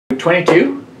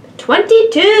22?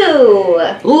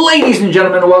 22! Ladies and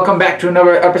gentlemen, welcome back to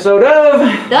another episode of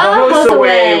The HOSA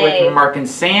Way with Mark and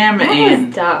Sam. That and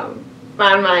was dumb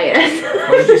on my end.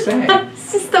 What did you say?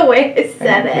 It's just the way I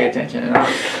said Pay it. attention at all.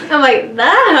 I'm like, the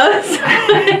HOSA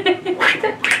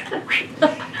Way.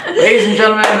 Ladies and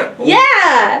gentlemen.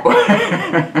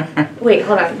 Yeah! Wait,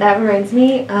 hold on. That reminds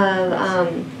me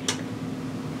of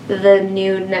the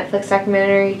new Netflix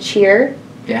documentary, Cheer.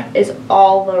 Yeah. Is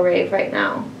all the rave right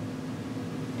now.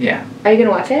 Yeah. Are you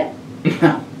gonna watch it?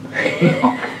 No.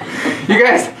 No. You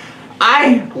guys,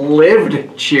 I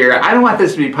lived Cheer. I don't want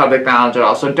this to be public knowledge at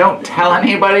all, so don't tell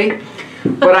anybody.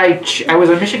 But I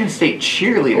was a Michigan State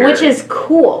cheerleader. Which is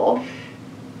cool.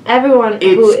 Everyone.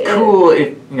 It's cool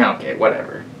if, okay,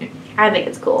 whatever. I think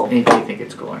it's cool. If you think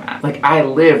it's cool or not. Like, I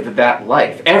lived that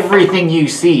life. Everything you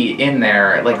see in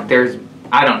there, like, there's,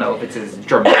 I don't know if it's as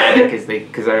dramatic as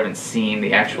because I haven't seen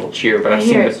the actual Cheer, but I've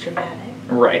seen it's dramatic.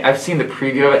 Right, I've seen the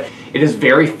preview of it. It is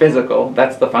very physical.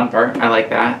 That's the fun part. I like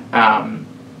that.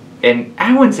 And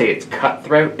I wouldn't say it's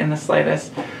cutthroat in the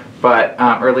slightest, but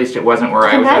or at least it wasn't where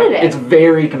I was. It's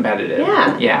very competitive.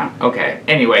 Yeah. Yeah. Okay.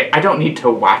 Anyway, I don't need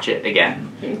to watch it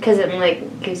again. Because it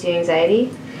like gives you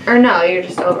anxiety, or no, you're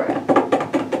just over it.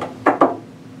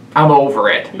 I'm over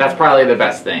it. That's probably the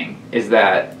best thing. Is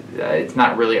that it's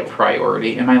not really a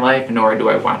priority in my life, nor do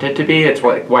I want it to be. It's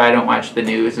why I don't watch the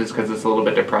news is because it's a little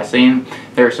bit depressing.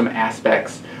 There are some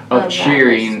aspects of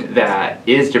cheering that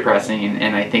is depressing,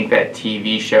 and I think that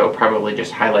TV show probably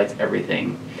just highlights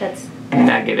everything that's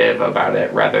negative about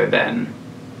it rather than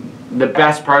the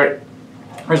best part.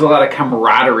 There's a lot of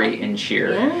camaraderie in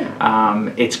cheer. Yeah.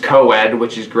 It's co-ed,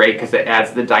 which is great because it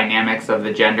adds the dynamics of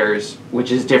the genders,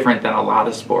 which is different than a lot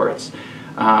of sports.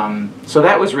 So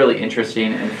that was really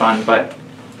interesting and fun, but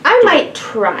I might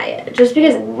try it just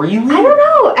because. Really? I don't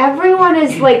know. Everyone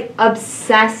is like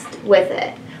obsessed with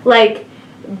it. Like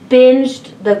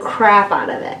binged the crap out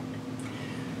of it.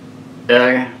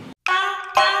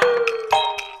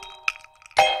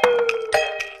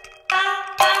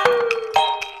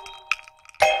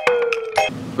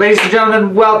 Ladies and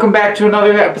gentlemen, welcome back to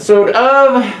another episode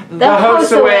of The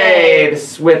HOSA Way.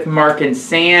 This is with Mark and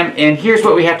Sam, and here's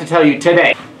what we have to tell you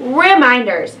today.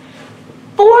 Reminders.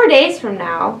 4 days from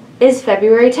now is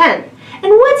February 10th.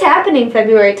 And what's happening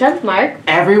February 10th, Mark?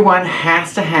 Everyone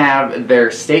has to have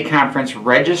their state conference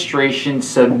registration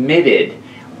submitted,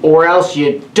 or else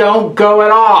you don't go at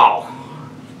all.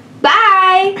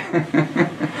 Bye!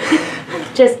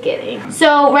 Just kidding.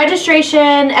 So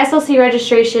registration, SLC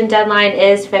registration deadline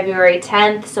is February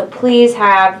 10th, so please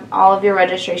have all of your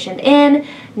registration in.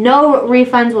 No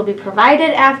refunds will be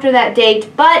provided after that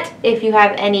date, but if you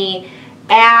have any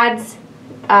adds,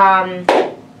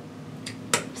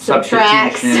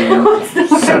 subtracts, or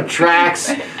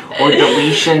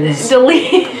deletions,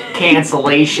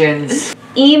 cancellations,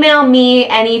 email me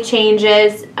any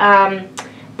changes,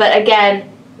 but again,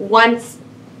 once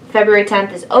February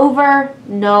 10th is over,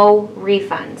 no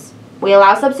refunds. We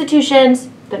allow substitutions,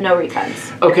 but no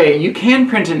refunds. Okay, you can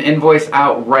print an invoice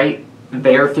out right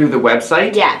there through the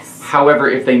website. Yes. However,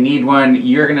 if they need one,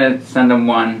 you're going to send them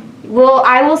one. Well,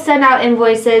 I will send out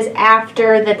invoices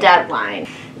after the deadline.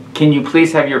 Can you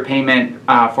please have your payment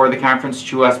for the conference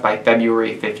to us by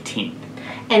February 15th?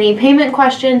 Any payment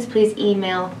questions, please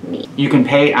email me. You can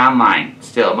pay online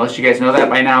still. Most of you guys know that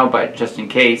by now, but just in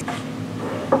case.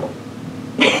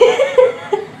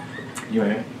 You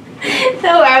hear?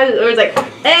 No, I was like,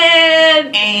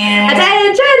 and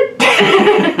attention!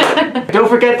 Don't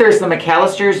forget there's the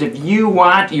McAllisters. If you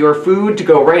want your food to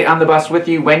go right on the bus with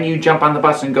you when you jump on the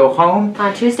bus and go home.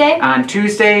 On Tuesday? On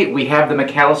Tuesday, we have the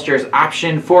McAllisters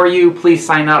option for you. Please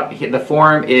sign up. The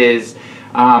form is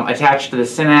attached to the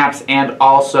Synapse and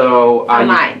also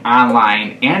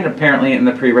online and apparently in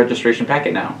the pre-registration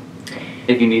packet now,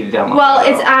 if you need to download it. Well,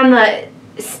 it's on the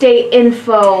state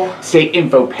info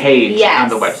page on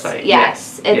the website.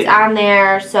 Yes, it's on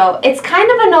there, so it's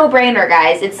kind of a no-brainer,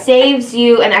 guys. It saves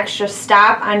you an extra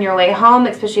stop on your way home,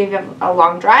 especially if you have a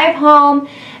long drive home.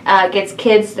 Gets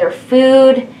kids their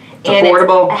food, and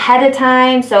affordable. It's ahead of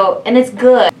time, and it's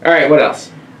good. All right, what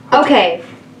else? Okay,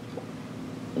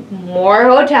 more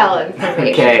hotel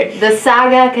information. Okay, the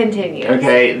saga continues.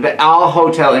 Okay, all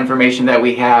hotel information that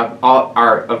we have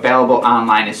are available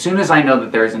online. As soon as I know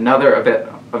that there's another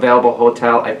available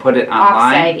hotel, I put it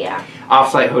online. Offsite, yeah.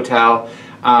 Offsite hotel.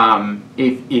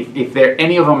 If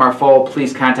any of them are full,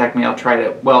 please contact me. I'll try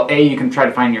to. Well, you can try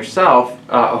to find yourself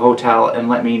a hotel and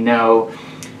let me know,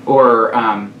 or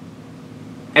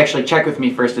actually check with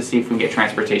me first to see if we can get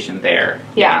transportation there.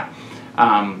 Yeah.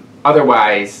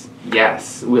 Otherwise,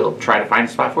 yes, we'll try to find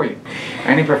a spot for you.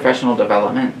 Any professional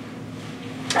development?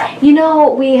 You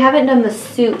know, we haven't done the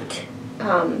suit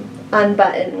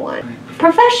unbutton one.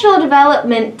 Professional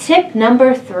development tip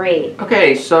number 3.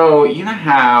 Okay, so you know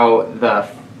how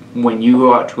when you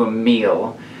go out to a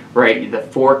meal, right, the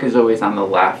fork is always on the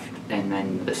left, and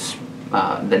then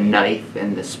the knife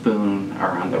and the spoon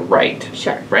are on the right.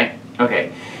 Sure. Right?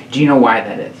 Okay. Do you know why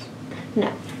that is?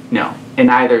 No. No, and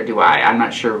neither do I. I'm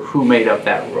not sure who made up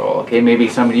that rule. Okay, maybe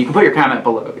somebody. You can put your comment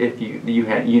below if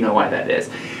you know why that is.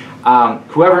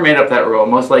 Whoever made up that rule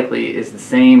most likely is the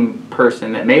same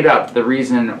person that made up the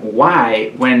reason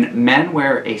why when men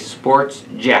wear a sports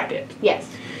jacket. Yes.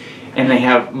 And they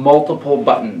have multiple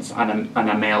buttons on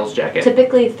a male's jacket.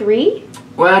 Typically 3?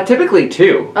 Well, typically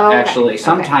 2, okay. actually.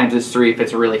 Sometimes it's 3 if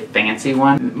it's a really fancy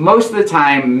one. Most of the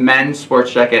time, men's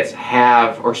sports jackets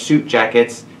or suit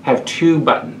jackets have 2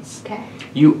 buttons. Okay.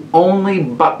 You only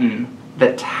button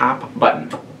the top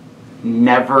button,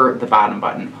 never the bottom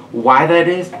button. Why that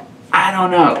is, I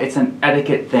don't know. It's an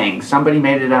etiquette thing. Somebody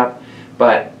made it up,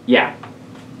 but yeah,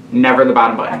 never the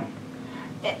bottom button.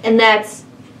 And that's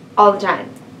all the time?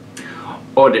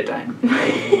 All the time.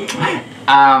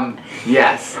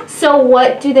 Yes. So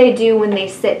what do they do when they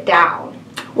sit down?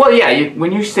 Well, yeah,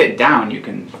 when you sit down, you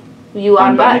can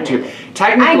unbutton it too. it.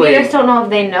 Technically, I just don't know if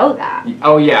they know that.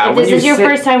 Oh yeah. If this is your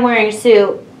first time wearing a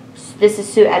suit, this is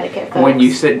suit etiquette, folks. When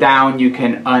you sit down, you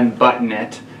can unbutton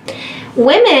it.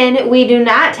 Women, we do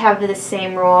not have the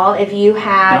same rule. If you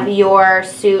have your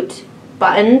suit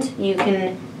buttoned, you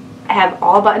can have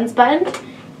all buttons buttoned.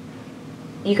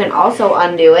 You can also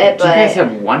undo it, Do you guys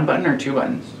have 1 button or 2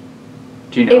 buttons?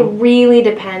 Do you know? It really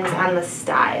depends on the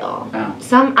style.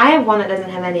 Oh. I have one that doesn't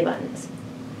have any buttons.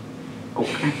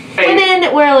 Okay.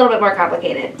 Women, we're a little bit more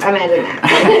complicated. Imagine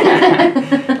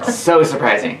that. So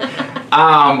surprising.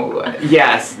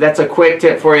 Yes, that's a quick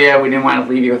tip for you. We didn't want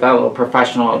to leave you without a little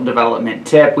professional development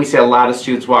tip. We see a lot of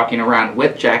students walking around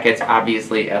with jackets,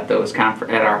 obviously, at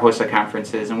our HOSA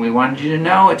conferences, and we wanted you to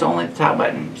know it's only the top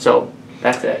button. So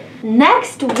that's it.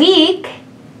 Next week,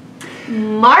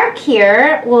 Mark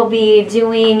here will be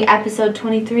doing episode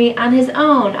 23 on his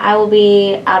own. I will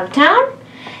be out of town,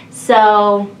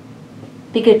 so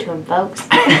be good to him, folks.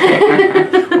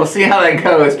 We'll see how that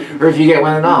goes, or if you get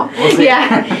one at all. We'll see.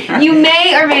 Yeah, you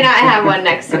may or may not have one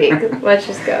next week. Let's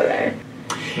just go there.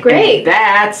 Great. And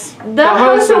that's the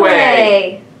HOSA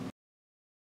Way.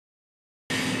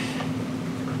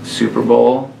 Super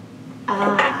Bowl.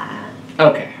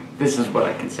 Okay. This is what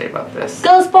I can say about this.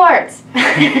 Go sports!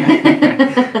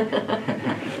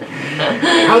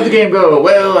 How'd the game go?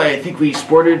 Well, I think we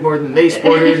sported more than they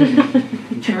sported.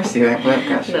 Did you ever see that clip?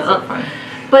 Gosh, no. It's so funny.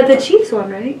 But the Chiefs won,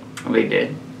 right? They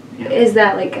did. Yeah. Is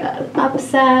that like an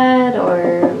upset,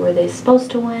 or were they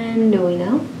supposed to win? Do we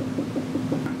know?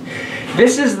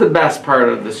 This is the best part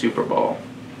of the Super Bowl,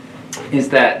 is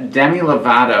that Demi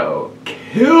Lovato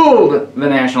killed the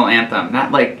national anthem.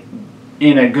 Not like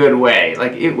in a good way.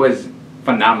 Like, it was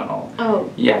phenomenal.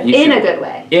 Oh. Yeah. In a good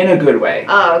way. In a good way.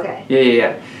 Oh, okay.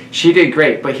 Yeah. She did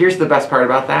great. But here's the best part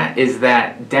about that, is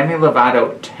that Demi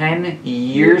Lovato 10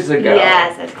 years ago.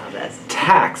 Yes, I saw this.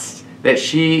 Text that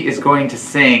she is going to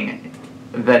sing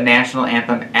the national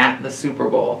anthem at the Super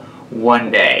Bowl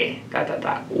one day. ...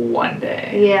 One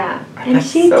day. Yeah. And That's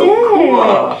she so did.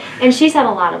 Cool. And she's had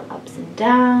a lot of ups and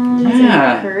downs in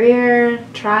her career,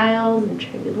 trials and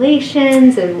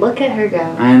tribulations, and look at her go.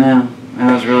 I know.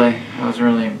 I was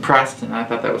really impressed, and I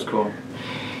thought that was cool.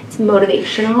 It's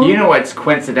motivational. You know what's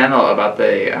coincidental about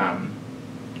the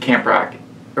Camp Rock?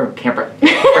 The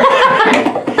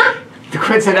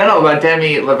coincidental about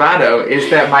Demi Lovato is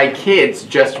that my kids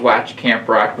just watched Camp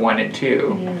Rock 1 and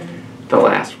 2 the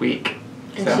last week.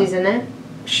 And so, she's in it?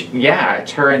 Yeah,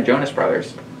 it's her and Jonas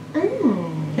Brothers.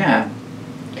 Oh. Yeah.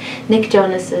 Nick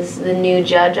Jonas is the new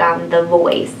judge on The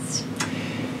Voice.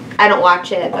 I don't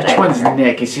watch it. But Which one's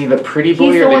Nick? Is he the pretty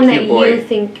boy or the cute boy? He's the one that you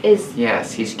think is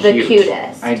yes, he's the cute.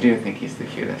 Cutest. I do think he's the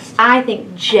cutest. I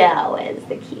think Joe is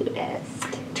the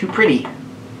cutest. Too pretty.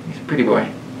 He's a pretty boy.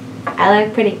 I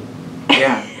like pretty.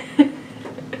 Yeah.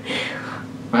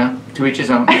 Well, to each his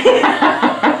own.